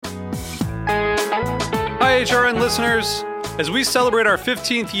HRN listeners. As we celebrate our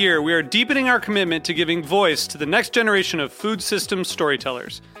 15th year, we are deepening our commitment to giving voice to the next generation of food systems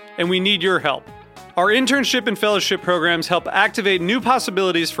storytellers, and we need your help. Our internship and fellowship programs help activate new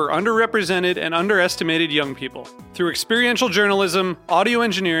possibilities for underrepresented and underestimated young people through experiential journalism, audio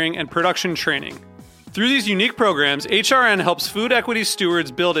engineering, and production training. Through these unique programs, HRN helps food equity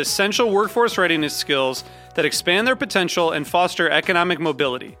stewards build essential workforce readiness skills that expand their potential and foster economic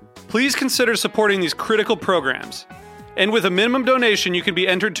mobility. Please consider supporting these critical programs. And with a minimum donation, you can be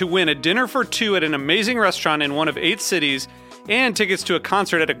entered to win a dinner for two at an amazing restaurant in one of 8 cities and tickets to a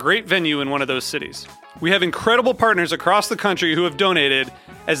concert at a great venue in one of those cities. We have incredible partners across the country who have donated,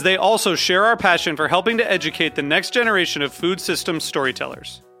 as they also share our passion for helping to educate the next generation of food systems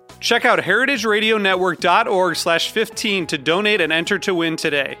storytellers. Check out heritageradionetwork.org/15 to donate and enter to win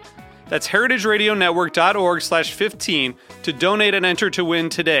today. That's heritageradionetwork.org/15 to donate and enter to win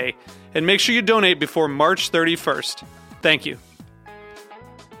today. And make sure you donate before March 31st. Thank you.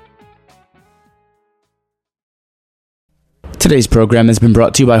 Today's program has been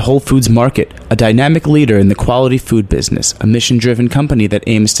brought to you by Whole Foods Market, a dynamic leader in the quality food business, a mission-driven company that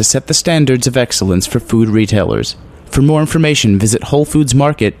aims to set the standards of excellence for food retailers. For more information, visit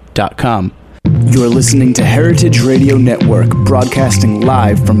WholeFoodsMarket.com. You're listening to Heritage Radio Network, broadcasting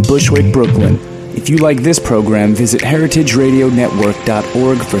live from Bushwick, Brooklyn. If you like this program, visit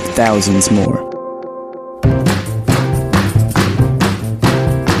heritageradionetwork.org for thousands more.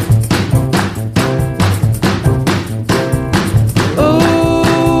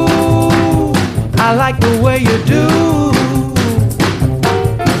 I like the way you do.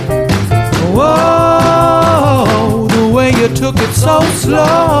 Whoa, the way you took it so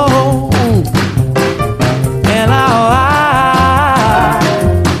slow. And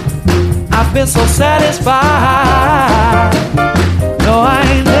I've been so satisfied. No, I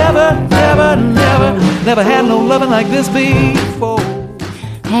ain't never had no loving like this before.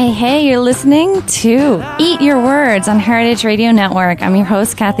 Hey, you're listening to Eat Your Words on Heritage Radio Network. I'm your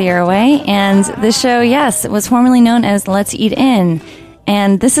host, Kathy Irway, and this show, yes, it was formerly known as Let's Eat In.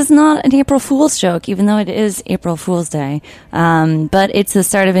 And this is not an April Fool's joke, even though it is April Fool's Day. But it's the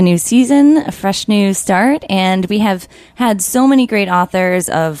start of a new season, a fresh new start, and we have had so many great authors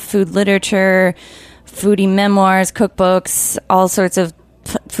of food literature, foodie memoirs, cookbooks, all sorts of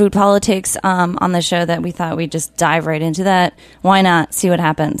food politics on the show that we thought we'd just dive right into that. Why not? See what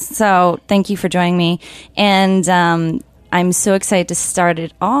happens. So thank you for joining me. And I'm so excited to start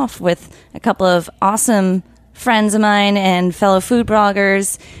it off with a couple of awesome friends of mine and fellow food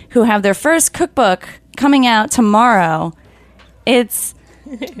bloggers who have their first cookbook coming out tomorrow. It's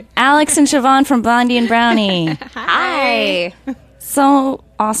Alex and Siobhan from Blondie and Brownie. Hi. So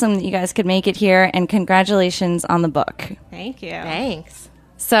awesome that you guys could make it here, and congratulations on the book. Thank you. Thanks.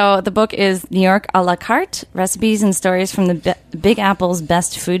 So the book is New York a la carte, recipes and stories from the Big Apple's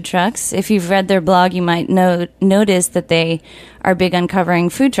best food trucks. If you've read their blog, you might notice that they are big on covering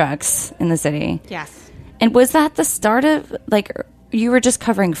food trucks in the city. Yes. And was that the start of, like, you were just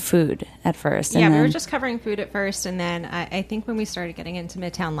covering food at first? Yeah, we were just covering food at first, and then I think when we started getting into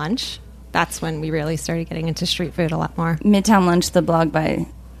Midtown Lunch, that's when we really started getting into street food a lot more. Midtown Lunch, the blog by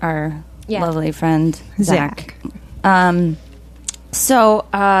our lovely friend, Zach. So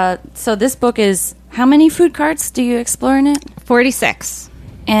this book is, how many food carts do you explore in it? 46.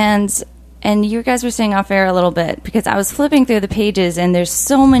 And you guys were saying off air a little bit, because I was flipping through the pages and there's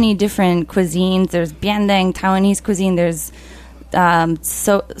so many different cuisines. There's Biandang, Taiwanese cuisine. There's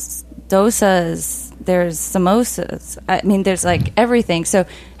dosas. There's samosas. I mean, there's like everything. So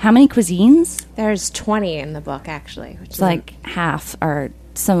how many cuisines? There's 20 in the book, actually. Which is like half are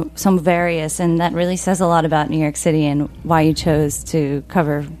some various, and that really says a lot about New York City and why you chose to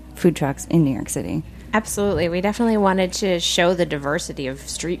cover food trucks in New York City. Absolutely. We definitely wanted to show the diversity of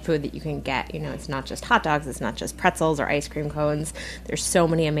street food that you can get. You know, it's not just hot dogs, it's not just pretzels or ice cream cones. There's so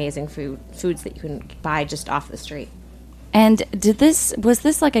many amazing foods that you can buy just off the street. And was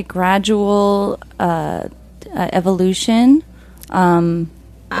this like a gradual evolution? Or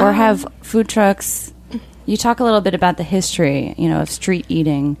have food trucks, you talk a little bit about the history, of street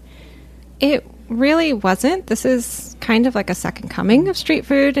eating. It really wasn't. This is kind of like a second coming of street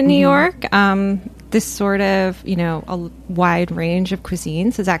food in New York. This sort of, a wide range of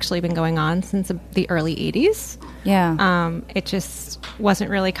cuisines has actually been going on since the early 80s. Yeah. It just wasn't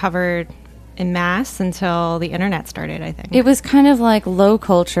really covered in mass until the internet started, I think. It was kind of like low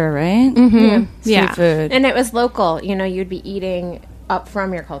culture, right? Mm-hmm. Street food. And it was local. You'd be eating up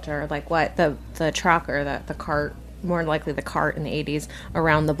from your culture, like what the truck or the cart more likely the cart in the 80s,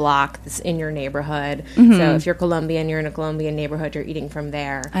 around the block, this in your neighborhood. So if you're Colombian, you're in a Colombian neighborhood, you're eating from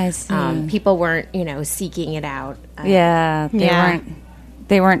there. I see. People weren't, seeking it out.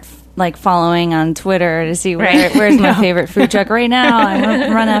 They weren't like following on Twitter to see where's my favorite food truck right now. I want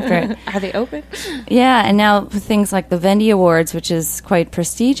to run after it. Are they open? Yeah, and now things like the Vendy Awards, which is quite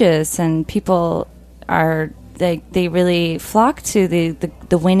prestigious, and people are they really flock to the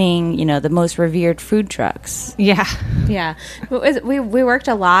winning, the most revered food trucks. Yeah. Yeah. We worked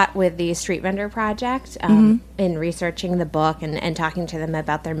a lot with the Street Vendor Project in researching the book and talking to them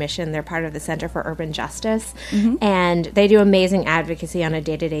about their mission. They're part of the Center for Urban Justice, and they do amazing advocacy on a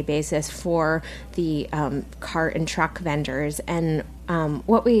day-to-day basis for the cart and truck vendors. And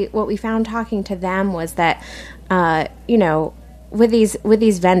what we found talking to them was that, with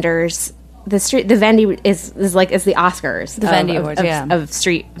these vendors, the Vendy is the Oscars, the Vendy Awards, of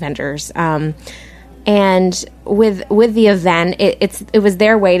street vendors. And with the event, it was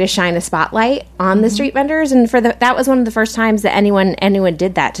their way to shine a spotlight on the street vendors, and that was one of the first times that anyone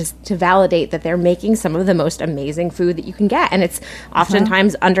did that to validate that they're making some of the most amazing food that you can get, and it's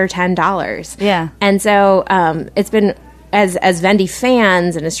oftentimes under $10. Yeah, and so it's been. As Vendy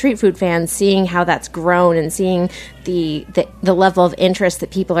fans and as street food fans, seeing how that's grown and seeing the level of interest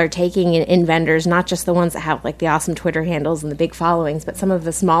that people are taking in vendors, not just the ones that have like the awesome Twitter handles and the big followings, but some of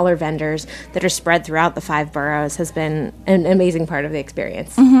the smaller vendors that are spread throughout the 5 boroughs, has been an amazing part of the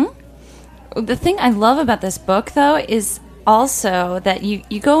experience. The thing I love about this book, though, is also that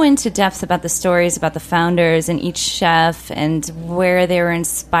you go into depth about the stories about the founders and each chef and where they were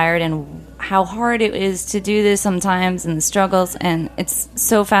inspired and how hard it is to do this sometimes and the struggles, and it's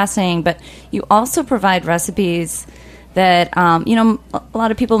so fascinating. But you also provide recipes that a lot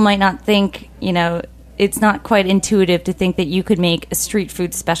of people might not think, it's not quite intuitive to think that you could make a street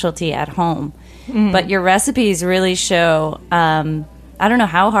food specialty at home. But your recipes really show, I don't know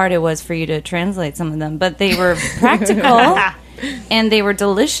how hard it was for you to translate some of them, but they were practical and they were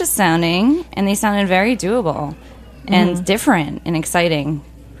delicious sounding, and they sounded very doable and different and exciting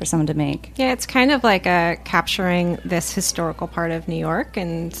for someone to make. Yeah, it's kind of like capturing this historical part of New York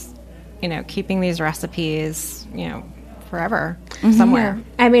and, keeping these recipes, forever somewhere.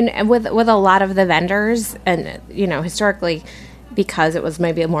 Yeah. I mean, with a lot of the vendors, and, historically, because it was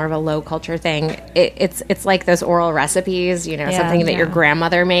maybe more of a low culture thing, it's like those oral recipes, something that your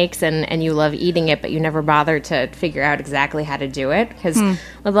grandmother makes and you love eating it, but you never bother to figure out exactly how to do it, because with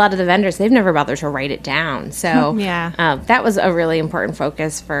a lot of the vendors, they've never bothered to write it down. So that was a really important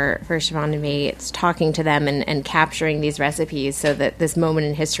focus for Siobhan and me. It's talking to them and capturing these recipes so that this moment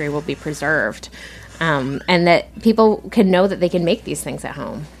in history will be preserved, and that people can know that they can make these things at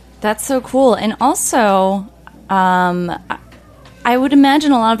home. That's so cool. And also, I would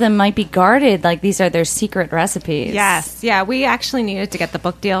imagine a lot of them might be guarded, like these are their secret recipes. Yes. Yeah, we actually needed to get the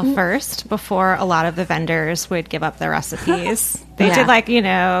book deal first before a lot of the vendors would give up their recipes. They did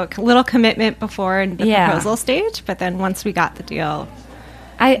a little commitment before in the proposal stage, but then once we got the deal,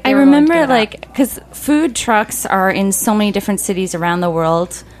 I remember because food trucks are in so many different cities around the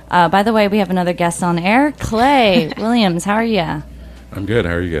world. By the way, we have another guest on air, Clay Williams. How are you? I'm good.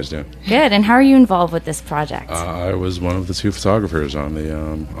 How are you guys doing? Good. And how are you involved with this project? I was one of the 2 photographers on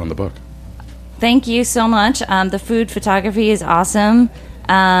the book. Thank you so much. The food photography is awesome.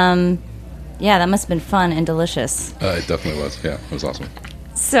 That must have been fun and delicious. It definitely was. Yeah, it was awesome.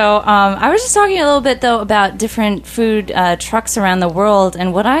 So I was just talking a little bit, though, about different food trucks around the world.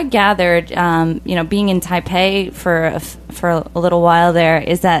 And what I gathered, being in Taipei for a little while there,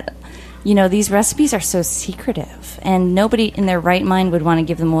 is that these recipes are so secretive, and nobody in their right mind would want to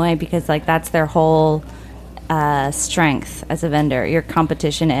give them away because, that's their whole strength as a vendor, your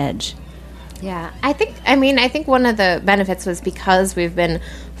competition edge. Yeah, I think one of the benefits was because we've been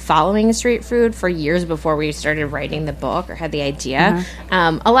following street food for years before we started writing the book or had the idea.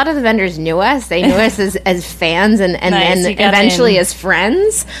 A lot of the vendors knew us. They knew us as fans and nice, then eventually as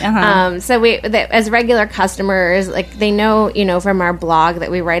friends. So as regular customers, they know, from our blog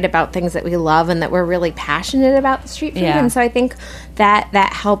that we write about things that we love and that we're really passionate about the street food. And so I think that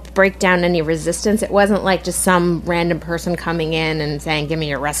helped break down any resistance. It wasn't like just some random person coming in and saying, give me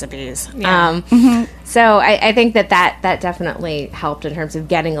your recipes. So I think that definitely helped in terms of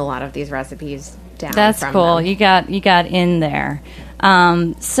getting a lot of these recipes down. That's from cool. them. You got in there.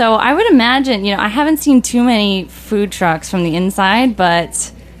 So I would imagine, I haven't seen too many food trucks from the inside,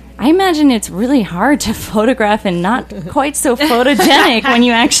 but I imagine it's really hard to photograph and not quite so photogenic when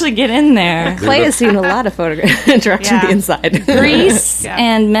you actually get in there. Clay has seen a lot of photographs from the inside. Grease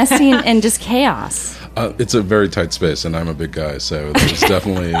and messy and just chaos. It's a very tight space, and I'm a big guy, so there's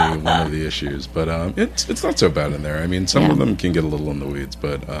definitely one of the issues. But it's not so bad in there. I mean, some of them can get a little in the weeds,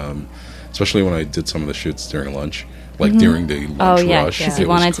 but especially when I did some of the shoots during lunch, like during the lunch rush, because you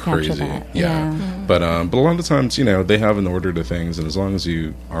wanted to capture that. Yeah. But a lot of the times, they have an order to things, and as long as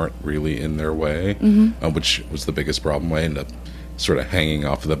you aren't really in their way, which was the biggest problem, I ended up sort of hanging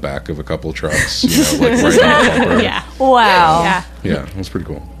off the back of a couple trucks, like right on the bumper. Yeah. Wow. Yeah, it was pretty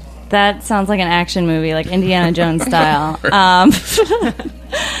cool. That sounds like an action movie, like Indiana Jones style.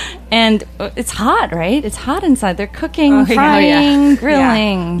 And it's hot, right? It's hot inside. They're cooking, frying,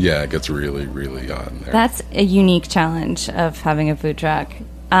 grilling. Yeah, it gets really, really hot in there. That's a unique challenge of having a food truck.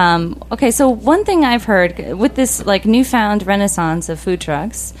 Okay, so one thing I've heard with this like newfound renaissance of food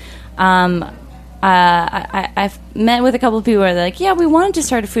trucks, I've met with a couple of people where they're like, yeah, we wanted to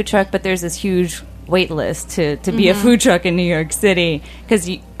start a food truck, but there's this huge wait list to be a food truck in New York City. Because,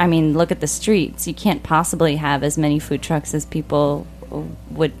 look at the streets. You can't possibly have as many food trucks as people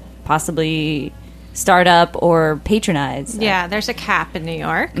would possibly start up or patronize. Yeah, there's a cap in New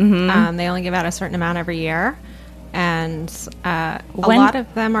York. They only give out a certain amount every year. And a lot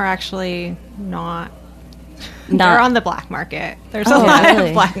of them are actually not... They're on the black market. There's a lot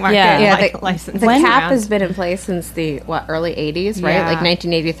of black market licenses. The cap has been in place since the early 80s, right? Like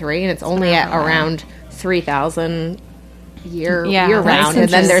 1983, and it's only at around 3,000 year round. And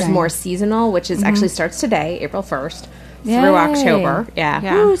then there's more seasonal, which is actually starts today, April 1st, through October.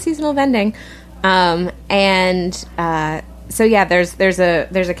 Woo, seasonal vending. So there's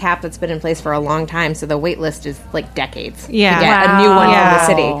a cap that's been in place for a long time. So the wait list is like decades to get a new one from the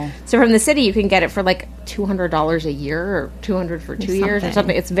city. So from the city, you can get it for like $200 a year or $200 for 2 years or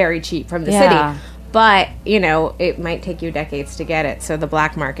something. It's very cheap from the city. But, it might take you decades to get it. So the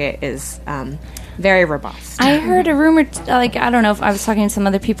black market is very robust. I heard a rumor, I don't know if I was talking to some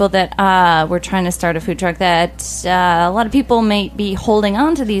other people that were trying to start a food truck, that a lot of people may be holding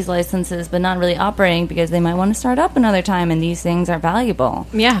on to these licenses but not really operating because they might want to start up another time, and these things are valuable.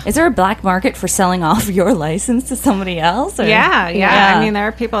 Yeah. Is there a black market for selling off your license to somebody else? Or? Yeah. I mean, there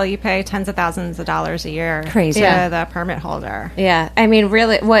are people, you pay tens of thousands of dollars a year to the permit holder. Yeah. I mean,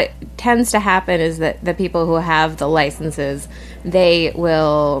 really, what tends to happen is that the people who have the licenses, they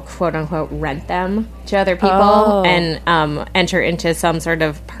will, quote unquote, rent them to other people and enter into some sort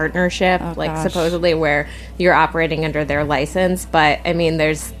of partnership, supposedly where you're operating under their license. But I mean,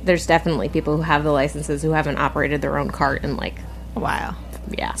 there's definitely people who have the licenses who haven't operated their own cart in like a while.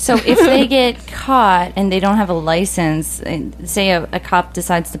 Yeah. So if they get caught and they don't have a license, and say a cop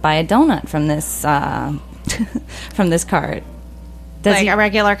decides to buy a donut from this from this cart, a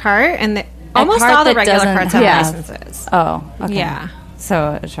regular cart, and almost all the regular carts have licenses. Oh, okay. Yeah.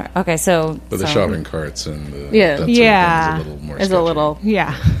 So, okay, so... But the shopping carts and the... Yeah. That's a little more sketchy. A little...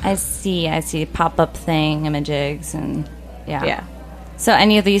 Yeah. I see. Pop-up thing, imajigs, and... Yeah. So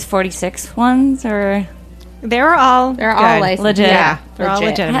any of these 46 ones, or... They're all licensed. Legit. Yeah, they're all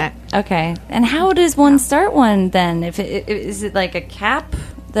legitimate. Okay. And how does one start one, then? Is it like a cap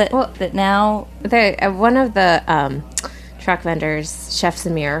that now... One of the... truck vendors, Chef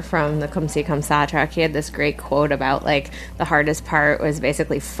Samir from the Come See Come Sa truck, he had this great quote about like the hardest part was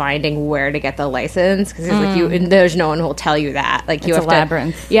basically finding where to get the license, because like there's no one who will tell you that, like you have a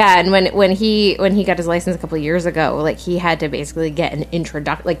labyrinth. And when he got his license a couple of years ago, like he had to basically get an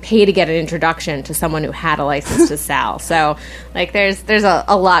pay to get an introduction to someone who had a license to sell. So like there's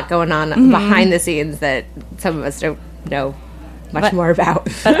a lot going on behind the scenes that some of us don't know more about.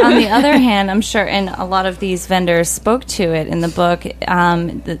 But on the other hand, I'm sure, and a lot of these vendors spoke to it in the book,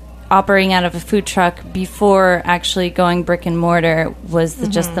 operating out of a food truck before actually going brick and mortar was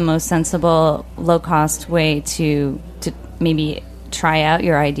just the most sensible, low-cost way to maybe try out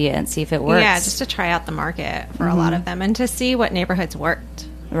your idea and see if it works. Yeah, just to try out the market for a lot of them and to see what neighborhoods worked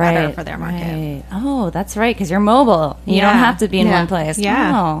better for their market. Right. Oh, that's right, because you're mobile. You don't have to be in one place.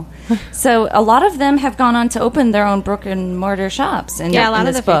 Yeah. Oh. So a lot of them have gone on to open their own brick and mortar shops. A lot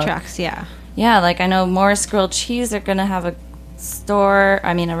of the food trucks, Yeah, like I know Morris Grilled Cheese are going to have a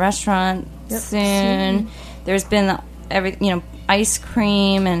restaurant soon. There's been ice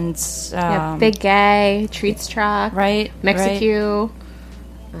cream and... Big Gay, Treats Truck. Right. Mexicu.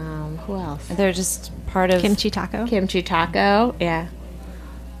 Who else? They're just part of... Kimchi Taco, yeah.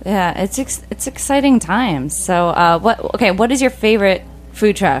 Yeah, it's exciting times. So, what is your favorite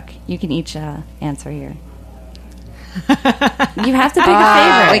food truck? You can each answer here. You have to pick a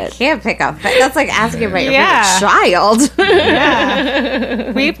favorite. We can't pick a favorite. That's like asking about your favorite child.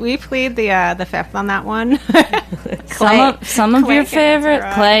 Yeah. We plead the fifth on that one. Some of your favorite.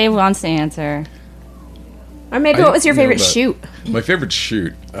 Clay wants to answer. Or maybe what was your favorite shoot? My favorite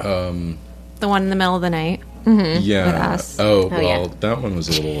shoot. The one in the middle of the night. Yeah. With us. Oh, well, yeah. that one was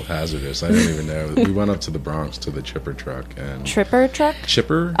a little hazardous. I didn't even know. We went up to the Bronx to the Chipper truck and Tripper truck?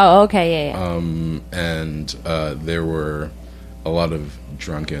 Chipper. Oh, okay, yeah. And there were a lot of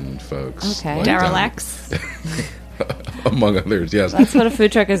drunken folks. Okay. like, down- Derelicts. among others, yes. That's what a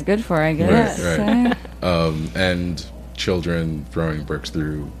food truck is good for, I guess. Right. And children throwing bricks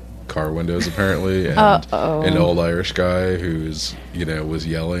through car windows, apparently, and an old Irish guy who's, was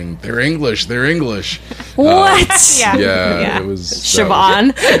yelling, "They're English! They're English!" What? Yeah, it was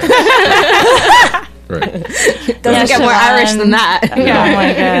Siobhan. Right. Doesn't get more Siobhan. Irish than that. Oh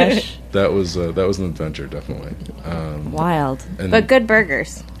my gosh. That was an adventure, definitely. Wild. And But good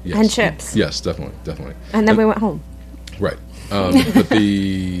burgers yes. and chips. Yes, definitely. And then we went home. Right. But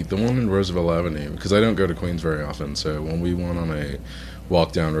the one in Roosevelt Avenue, because I don't go to Queens very often, so when we went on a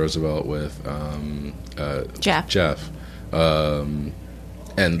walk down Roosevelt with Jeff, and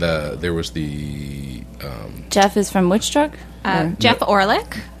there was the Jeff is from which truck? Jeff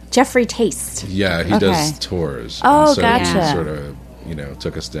Orlick. Jeffrey Taste. yeah, he Okay. does tours. Oh, and so gotcha. He sort of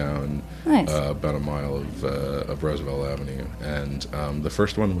took us down Nice. about a mile of Roosevelt Avenue, and the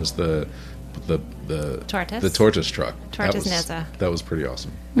first one was the Tortoise? the tortoise truck. Tortoise that was, Neza. That was pretty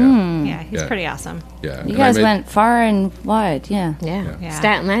awesome. Yeah, Yeah, he's Yeah. pretty awesome. yeah. You And guys I made- went far and wide, yeah. Yeah. Yeah.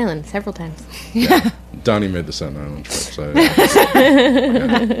 Staten Island several times. Donnie made the Staten Island trip. So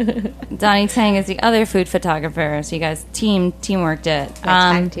Donnie Tang is the other food photographer, so you guys teamworked it.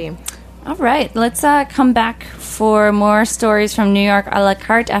 Tag team. All right, let's come back for more stories from New York a la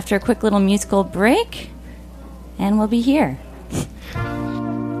carte after a quick little musical break, and we'll be here.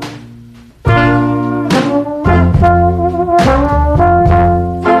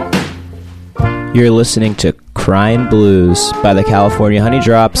 You're listening to Cryin' Blues by the California Honey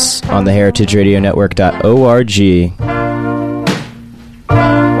Drops on the heritageradionetwork.org.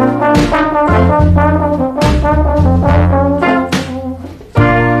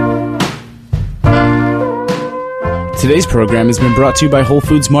 Today's program has been brought to you by Whole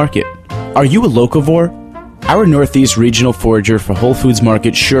Foods Market. Are you a locavore? Our Northeast regional forager for Whole Foods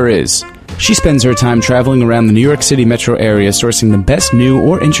Market sure is. She spends her time traveling around the New York City metro area sourcing the best new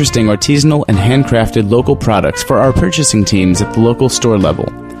or interesting artisanal and handcrafted local products for our purchasing teams at the local store level.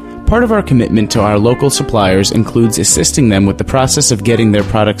 Part of our commitment to our local suppliers includes assisting them with the process of getting their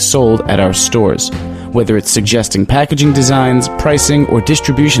products sold at our stores. Whether it's suggesting packaging designs, pricing, or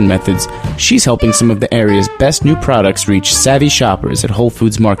distribution methods, she's helping some of the area's best new products reach savvy shoppers at Whole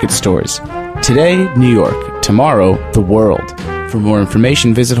Foods Market stores. Today, New York. Tomorrow, the world. For more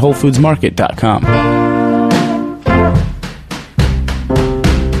information, visit WholeFoodsMarket.com.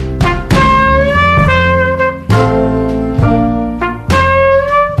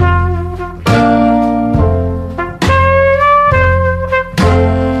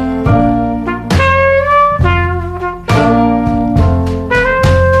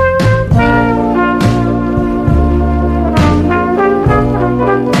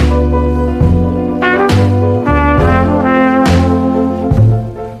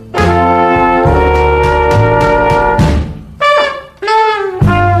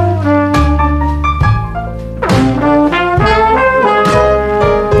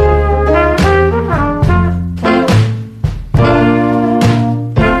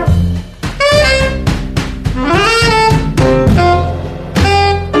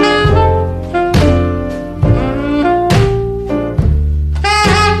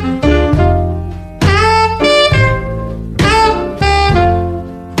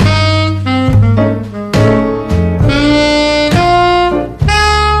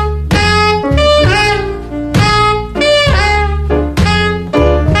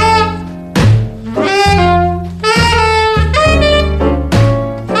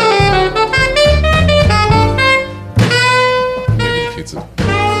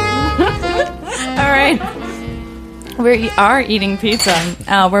 We are eating pizza.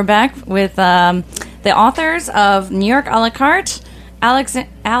 We're back with the authors of New York a la carte, Alex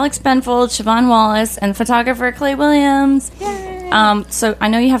Benfold, Siobhan Wallace, and photographer Clay Williams. So I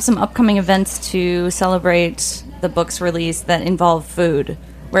know you have some upcoming events to celebrate the book's release that involve food.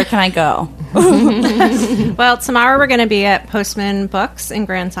 Where can I go? Well, tomorrow we're going to be at Postman Books in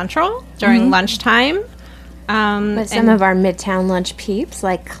Grand Central during lunchtime. With some of our Midtown Lunch peeps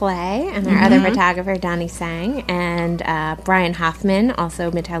like Clay and our other photographer Donnie Sang and Brian Hoffman, also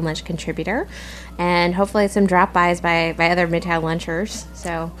Midtown Lunch contributor, and hopefully some drop-bys by other Midtown Lunchers.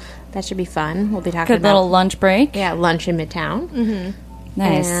 So that should be fun. We'll be talking Good about little lunch break. lunch in Midtown.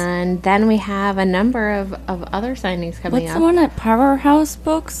 Nice. And then we have a number of other signings coming What's up. the one at Powerhouse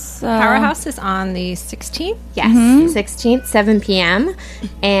Books? Powerhouse is on the 16th. Yes, 16th, 7 p.m.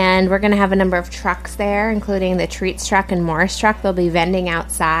 And we're going to have a number of trucks there, including the Treats truck and Morris truck. They'll be vending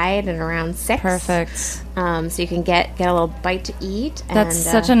outside at around 6. Perfect. So you can get a little bite to eat. That's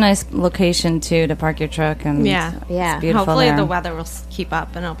such a nice location, too, to park your truck. And Yeah. Yeah. beautiful Hopefully there. the weather will keep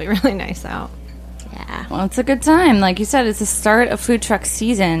up and it'll be really nice out. Yeah. Well, it's a good time. Like you said, it's the start of food truck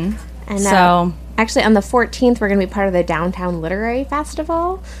season. And so actually, on the 14th, we're going to be part of the Downtown Literary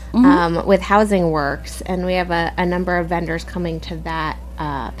Festival with Housing Works, and we have a number of vendors coming to that.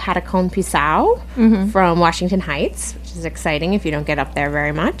 Patacon Pisau from Washington Heights, which is exciting if you don't get up there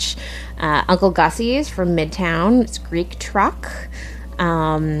very much. Uncle Gussie's from Midtown. It's Greek Truck.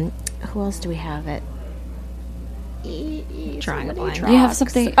 Who else do we have at? Drawing a blank. do you have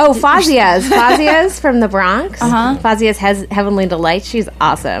something? Oh, Fazia's. Fazia's from the Bronx. Fazia's has Heavenly Delight. She's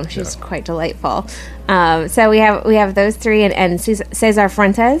awesome. She's quite delightful. So we have those three, and Cesar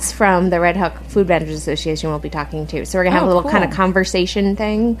Fuentes from the Red Hook Food Vendors Association will be talking too. So we're gonna have a little kind of conversation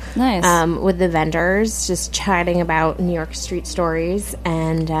thing, Nice. with the vendors, just chatting about New York street stories,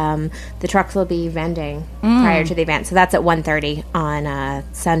 and the trucks will be vending prior to the event. So that's at 1:30 on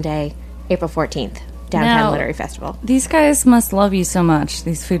Sunday, April 14th. Downtown Now, Literary Festival. These guys must love you so much,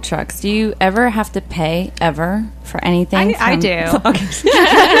 these food trucks. Do you ever have to pay, ever, for anything? I do.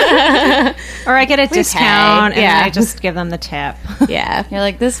 Or I get a discount and I just give them the tip. Yeah. You're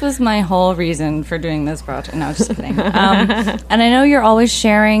like, this was my whole reason for doing this project. No, just kidding. And I know you're always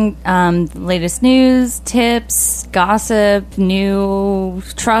sharing the latest news, tips, gossip, new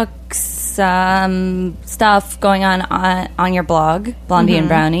trucks, stuff going on your blog, Blondie and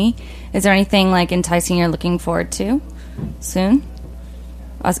Brownie. Is there anything like enticing you're looking forward to soon?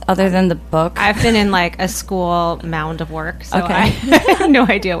 Other than the book? I've been in like a school mound of work, so Okay. I have no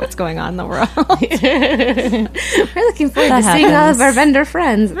idea what's going on in the world. We're looking forward That to seeing all happens. of our vendor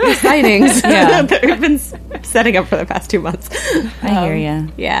friends, these signings Yeah. that we've been setting up for the past 2 months. I hear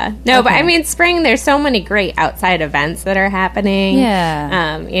you. Yeah. No, but I mean, spring, there's so many great outside events that are happening.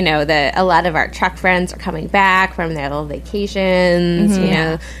 Yeah. A lot of our truck friends are coming back from their little vacations. You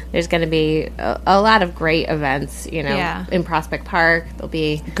know, there's going to be a lot of great events, in Prospect Park. There'll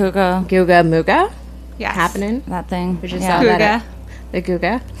be Guga, Muga Yes. happening. that thing. We just Yeah. saw that Guga. at the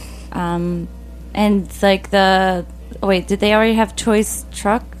Guga. And like did they already have Choice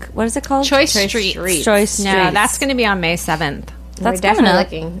Truck? What is it called? Choice Choice Street. Streets. Choice No, Streets. that's going to be on May 7th. That's We're definitely coming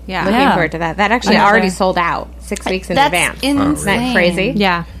up. looking Yeah. forward to that. That actually Another- already sold out 6 weeks in That's advance. insane. Isn't that crazy?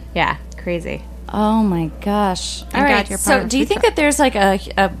 Yeah. Yeah, crazy. Oh my gosh! All I'm glad right. you're So, part of do you food think that there's like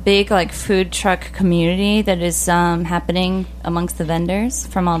a big like food truck community that is happening amongst the vendors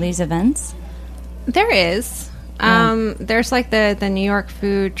from all these events? There is. There's like the New York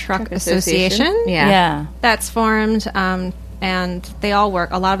Food Truck Association. Yeah. That's formed, and they all work.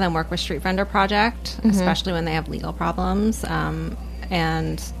 A lot of them work with Street Vendor Project, especially when they have legal problems,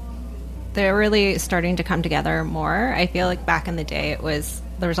 and they're really starting to come together more. I feel like back in the day,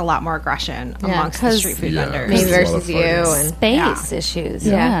 there was a lot more aggression amongst the 'cause- street food Yeah. vendors. Me There's a lot of versus you, fighting. and Space issues.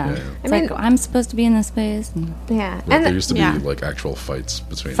 Yeah. Yeah. Yeah. It's I mean- like I'm supposed to be in this space. And yeah, Like, and there used to be yeah. like actual fights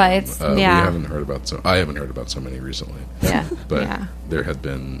between Fights, them. yeah. I haven't heard about so many recently. yeah, But Yeah. there had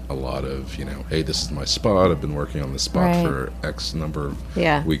been a lot of, hey, this is my spot. I've been working on this spot Right. for X number of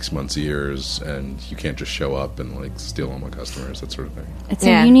Yeah. weeks, months, years, and you can't just show up and like steal all my customers, that sort of thing. it's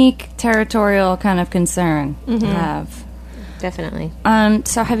Yeah. a unique territorial kind of concern to have. definitely.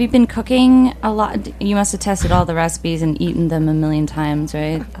 So have you been cooking a lot? You must have tested all the recipes and eaten them a million times,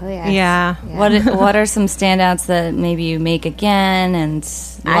 right? Oh yeah, Yeah. What are some standouts that maybe you make again and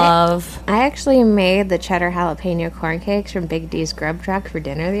love? I actually made the cheddar jalapeno corn cakes from Big D's Grub Truck for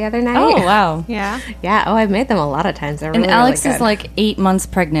dinner the other night. Oh wow! Yeah. Yeah. Oh, I've made them a lot of times. They're And really, Alex really is good. like 8 months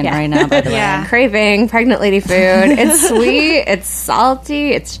pregnant Yeah. right now. By the way, Yeah. Craving pregnant lady food. It's sweet. It's salty.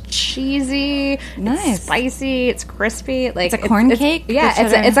 It's cheesy. Nice. It's spicy. It's crispy. Like It's a corn cake? Yeah, The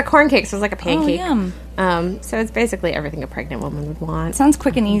cheddar? it's a corn cake. So it's like a pancake. yum. So it's basically everything a pregnant woman would want. Sounds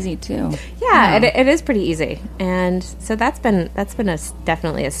quick and easy too. Yeah, it is pretty easy, and so that's been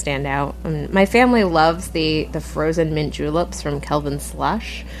definitely a standout. My family loves the frozen mint juleps from Kelvin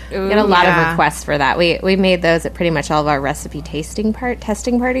Slush. We get a lot of yeah. requests for that. We made those at pretty much all of our recipe testing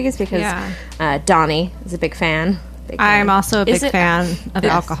parties because Yeah. Donnie is a big fan. I'm also a Is big it- fan of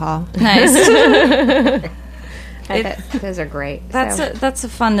alcohol. Nice. Those are great. That's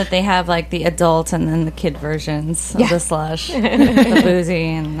fun that they have like the adult and then the kid versions of the slush, the boozy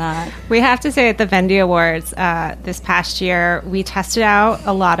and that. We have to say at the Vendy Awards this past year, we tested out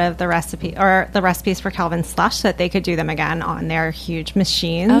a lot of the recipes for Calvin Slush so that they could do them again on their huge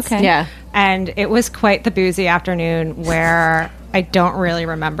machines. Okay. Yeah. And it was quite the boozy afternoon where I don't really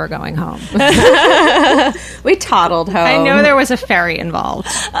remember going home. We toddled home. I know there was a ferry involved.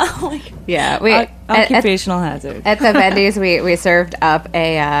 Oh my God. Yeah. Occupational hazard. At the Vendy's, we served up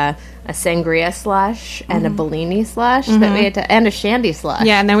a sangria slush and a Bellini slush that we had and a shandy slush.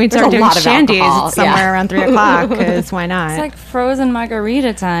 Yeah, and then we'd There's start a doing lot of shandies alcohol. somewhere around 3 o'clock, because why not? It's like frozen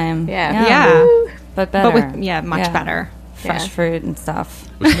margarita time. Yeah. But better. But with, much better. Fresh fruit and stuff.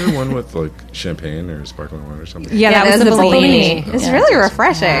 Wasn't there one with like champagne or sparkling wine or something? Yeah, that was the Bellini. It's really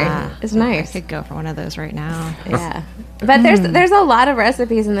refreshing. Yeah. It's nice. I could go for one of those right now. Yeah. But there's a lot of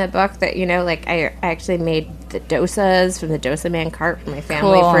recipes in the book that, like I actually made the dosas from the Dosa Man cart for my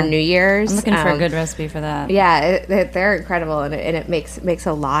family for New Year's. I'm looking for a good recipe for that. Yeah, they're incredible, and it makes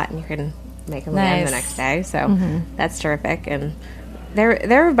a lot, and you can make them again the next day. So that's terrific. And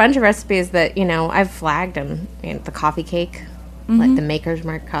there are a bunch of recipes that, I've flagged them. The coffee cake, like the Maker's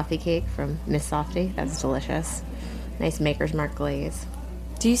Mark coffee cake from Miss Softy. That's delicious. Nice Maker's Mark glaze.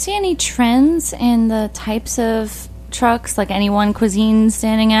 Do you see any trends in the types of trucks, like any one cuisine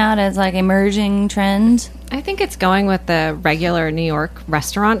standing out as like emerging trend? I think it's going with the regular New York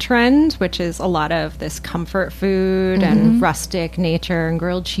restaurant trend, which is a lot of this comfort food and rustic nature and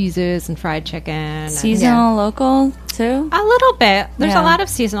grilled cheeses and fried chicken. Seasonal, local too? A little bit. There's a lot of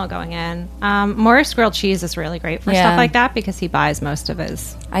seasonal going in. Morris Grilled Cheese is really great for stuff like that because he buys most of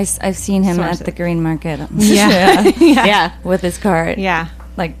his. I've seen him at the Green Market. Yeah. With his cart. Yeah.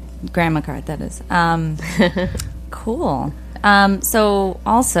 Like grandma cart, that is. Cool. So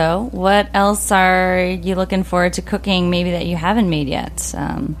also, what else are you looking forward to cooking maybe that you haven't made yet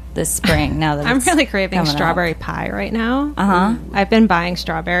this spring? Now that I'm it's really craving strawberry up? pie right now. Uh-huh. I've been buying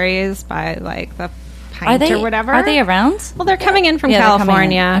strawberries by like the pint or whatever. Are they around? Well, they're coming in from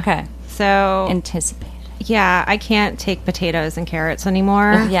California. Okay. So anticipated. Yeah, I can't take potatoes and carrots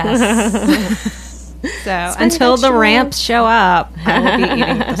anymore. Yes. So until the ramps show up, I will be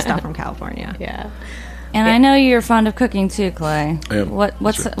eating the stuff from California. Yeah. And I know you're fond of cooking too, Clay. I am.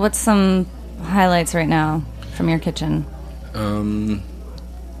 What's some highlights right now from your kitchen? I'm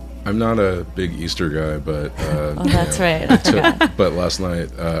not a big Easter guy, but that's right. I forgot. but last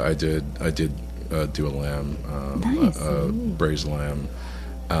night I did do a lamb, braised lamb.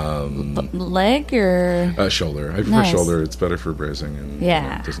 Leg or shoulder. I prefer shoulder. It's better for braising and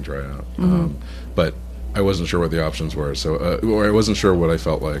it doesn't dry out. But I wasn't sure what the options were, so or I wasn't sure what I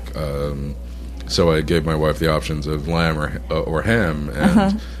felt like. So I gave my wife the options of lamb or ham,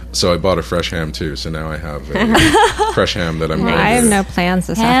 and so I bought a fresh ham too. So now I have a fresh ham that I'm going to I have no plans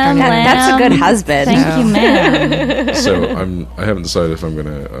this Ham, afternoon. lamb. That's a good husband. Thank you, ma'am. So I haven't decided if I'm going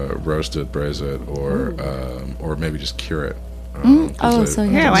to roast it, braise it, or maybe just cure it. So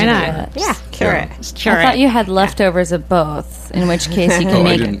Yeah, why not? Yeah, cure it. I thought you had leftovers of both, in which case you can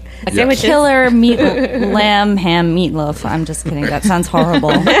make a killer lamb ham meatloaf. I'm just kidding. That sounds horrible.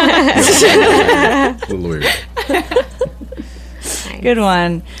 A little weird. Good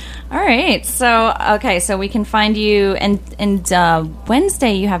one. All right. So we can find you, and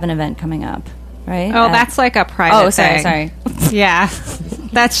Wednesday you have an event coming up, right? Oh, that's like a private thing. Sorry. Yeah.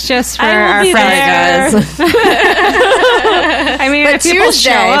 That's just for I will our be friends. I mean, if people show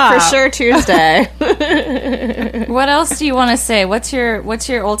up, for sure Tuesday. What else do you want to say? What's your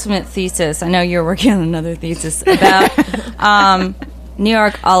ultimate thesis? I know you're working on another thesis about New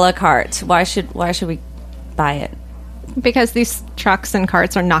York a la carte. Why should we buy it? because these trucks and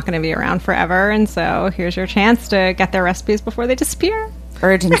carts are not going to be around forever, and so here's your chance to get their recipes before they disappear.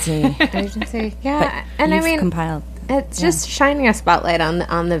 Urgency. Yeah, and I mean, compiled. It's just shining a spotlight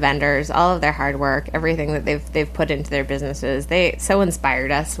on the vendors, all of their hard work, everything that they've put into their businesses. They so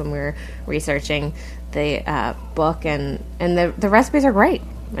inspired us when we were researching the book, and the recipes are great.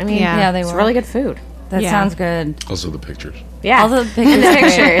 I mean, yeah, they it's were really good food. That sounds good. Also the pictures. Yeah, all the pictures, and the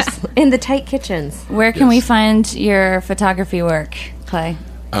pictures in the tight kitchens. Where can we find your photography work, Clay?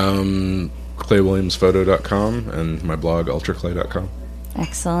 ClayWilliamsPhoto.com and my blog ultraclay.com.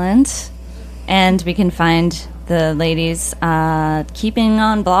 Excellent. And we can find the ladies keeping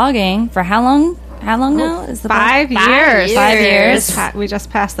on blogging for how long? How long now? Is the 5 blog? years. 5 years. We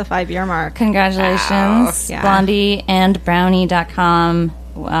just passed the 5-year mark. Congratulations. Wow. Yeah. Blondie and Brownie.com.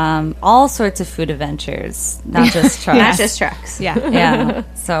 All sorts of food adventures, not just trucks. Not just trucks. Yeah. Yeah.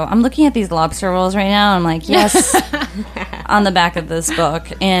 So I'm looking at these lobster rolls right now. And I'm like, yes, on the back of this book,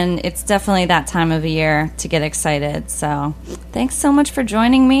 and it's definitely that time of the year to get excited. So thanks so much for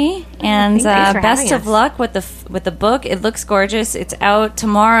joining me, and best of luck with the book. It looks gorgeous. It's out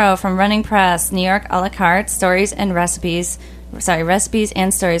tomorrow from Running Press, New York a la carte, stories and recipes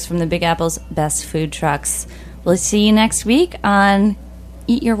and stories from the Big Apple's best food trucks. We'll see you next week on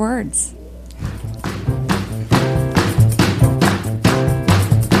Eat Your Words.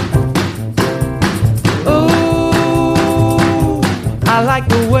 I like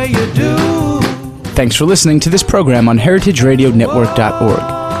the way you do. Thanks for listening to this program on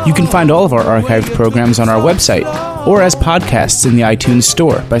heritageradionetwork.org. You can find all of our archived programs on our website or as podcasts in the iTunes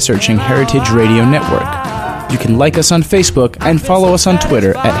Store by searching Heritage Radio Network. You can like us on Facebook and follow us on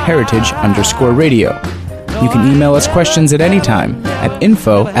Twitter at heritage_radio. You can email us questions at any time at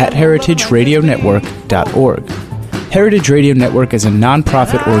info@heritageradionetwork.org. Heritage Radio Network is a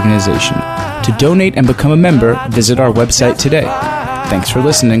non-profit organization. To donate and become a member, visit our website today. Thanks for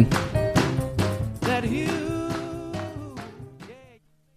listening.